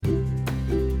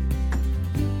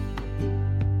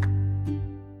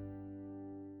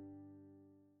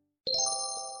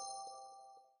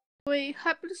we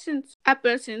have a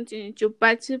percentage to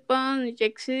participate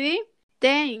yesterday.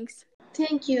 Thanks.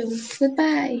 Thank you.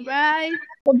 Goodbye. Bye.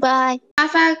 Goodbye.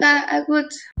 Have a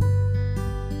good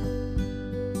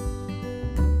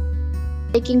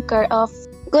Taking care of.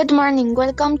 Good morning.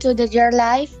 Welcome to the Your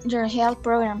Life, Your Health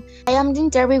program. I am the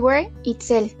interviewer,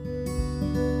 Itzel.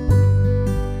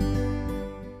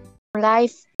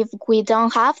 Life, if we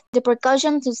don't have the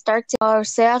precaution to start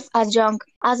ourselves as young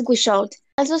as we should.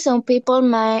 Also, some people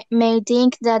may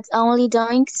think that only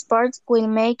doing sports will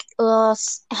make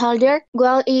us healthier.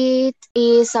 Well, it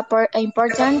is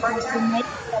important to make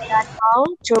that goal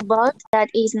through both. That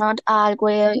is not all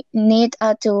we need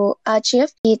to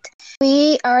achieve it.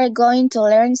 We are going to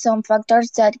learn some factors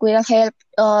that will help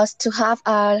us to have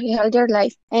a healthier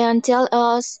life and tell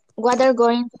us what are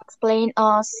going to explain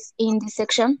us in this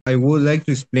section. I would like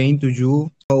to explain to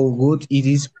you how good it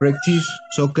is practice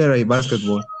soccer and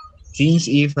basketball. Since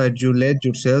if you let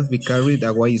yourself be carried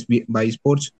away by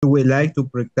sports, you will like to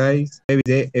practice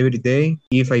every day.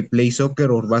 If I play soccer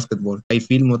or basketball, I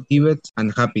feel motivated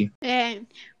and happy. And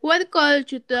what could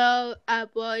you do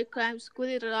avoid cramps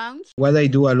with rounds? What I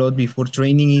do a lot before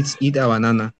training is eat a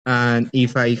banana. And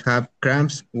if I have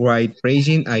cramps while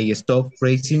pressing, I stop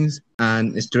pressing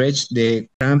and stretch the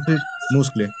cramped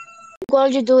muscle. What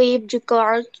will you do if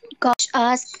your coach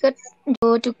asks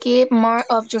you to keep more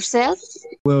of yourself?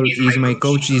 Well, if my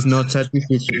coach is not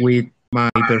satisfied with my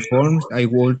performance, I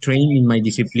will train in my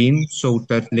discipline so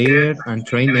that later and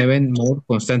train even more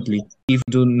constantly. If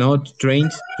I do not train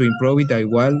to improve it, I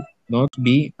will not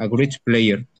be a great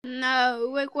player. Now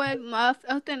we will move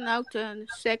of the Newton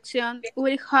section.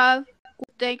 We have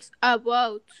text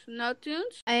about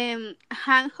Newtons and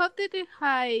how to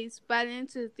devise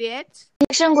balanced diet.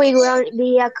 Section we will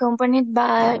be accompanied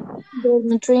by the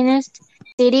nutritionist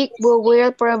Siri, who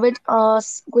will provide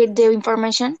us with the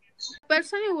information.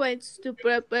 Person waits to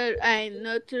prepare a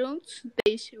nutrients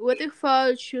dish. What the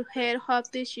fall should have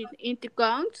this into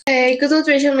account? good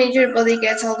nutrition means your body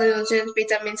gets all the nutrients,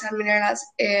 vitamins, and minerals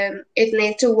it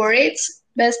needs to work its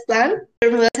best plan.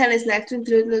 Your meals and snacks to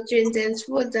include nutrient-dense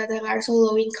foods that are so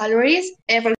low in calories.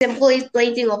 For example, eat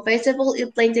plenty of vegetables,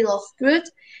 eat plenty of fruit.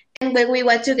 And when we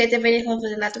want to get the benefit of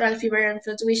the natural fiber and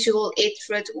fruits, we should eat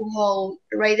fruit whole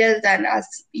rather than as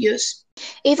juice.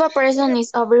 If a person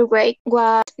is overweight,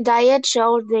 what diet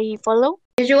should they follow?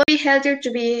 If you want to be healthier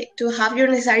to have your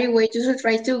necessary weight, you should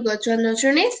try to go to a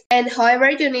nutritionist. And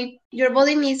however, your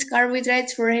body needs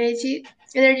carbohydrates for energy,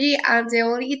 and the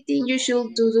only thing you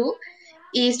should do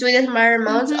is to eat small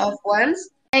amounts of ones.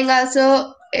 And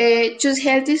also choose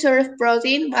healthy source of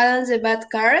protein, balance the bad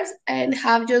carbs, and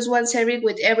have just one serving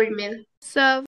with every meal. So